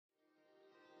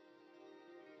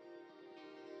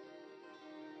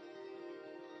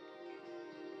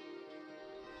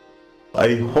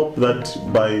I hope that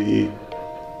by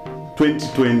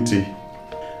 2020,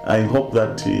 I hope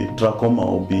that trachoma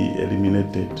will be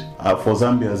eliminated for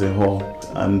Zambia as a whole.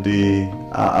 And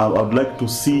I would like to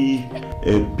see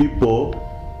people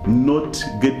not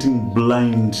getting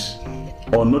blind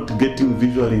or not getting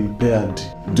visually impaired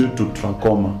due to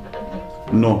trachoma.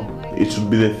 No, it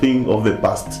should be the thing of the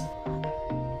past.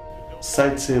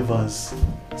 Sightsavers,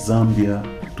 Zambia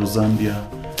to Zambia,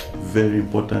 very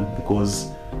important,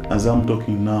 because as I'm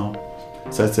talking now,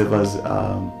 Sightsavers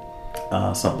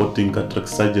are supporting cataract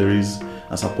surgeries,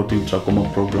 are supporting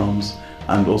trachoma programs,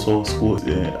 and also school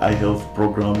eye health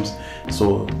programs.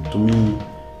 So to me,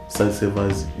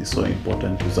 Sightsavers is so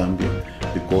important to Zambia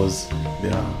because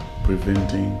they are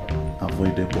preventing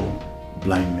avoidable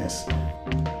blindness.